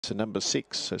So number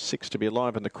 6, so 6 to be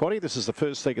alive in the quaddie. This is the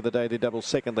first leg of the day, the double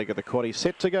second leg of the quaddie.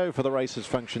 Set to go for the races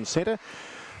function centre.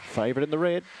 Favourite in the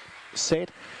red,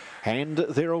 set. And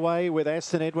they're away with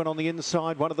Aston Edwin on the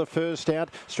inside, one of the first out.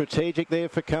 Strategic there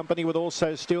for company with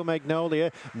also Steel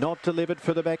Magnolia. Not delivered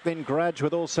for the back, then Grudge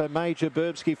with also Major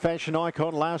Burbsky. Fashion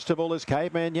Icon, last of all is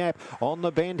Caveman Yap. On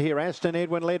the bend here, Aston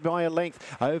Edwin led by a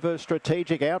length over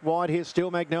Strategic. Out wide here, Steel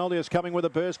Magnolia is coming with a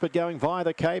burst, but going via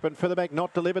the Cape. And further back,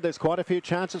 Not Delivered. There's quite a few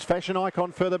chances. Fashion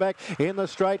Icon further back in the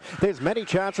straight. There's many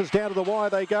chances. Down to the wire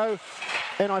they go.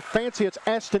 And I fancy it's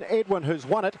Aston Edwin who's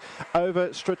won it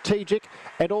over Strategic,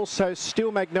 and also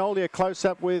Steel Magnolia close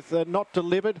up with Not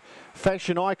Delivered.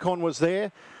 Fashion Icon was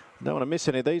there. Don't want to miss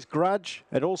any of these. Grudge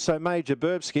and also Major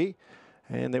Burbsky.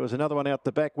 And there was another one out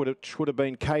the back which would have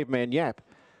been Caveman Yap.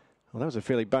 Well, that was a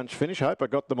fairly bunched finish. I hope I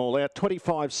got them all out.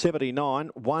 25.79.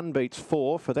 1 beats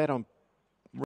 4. For that, I'm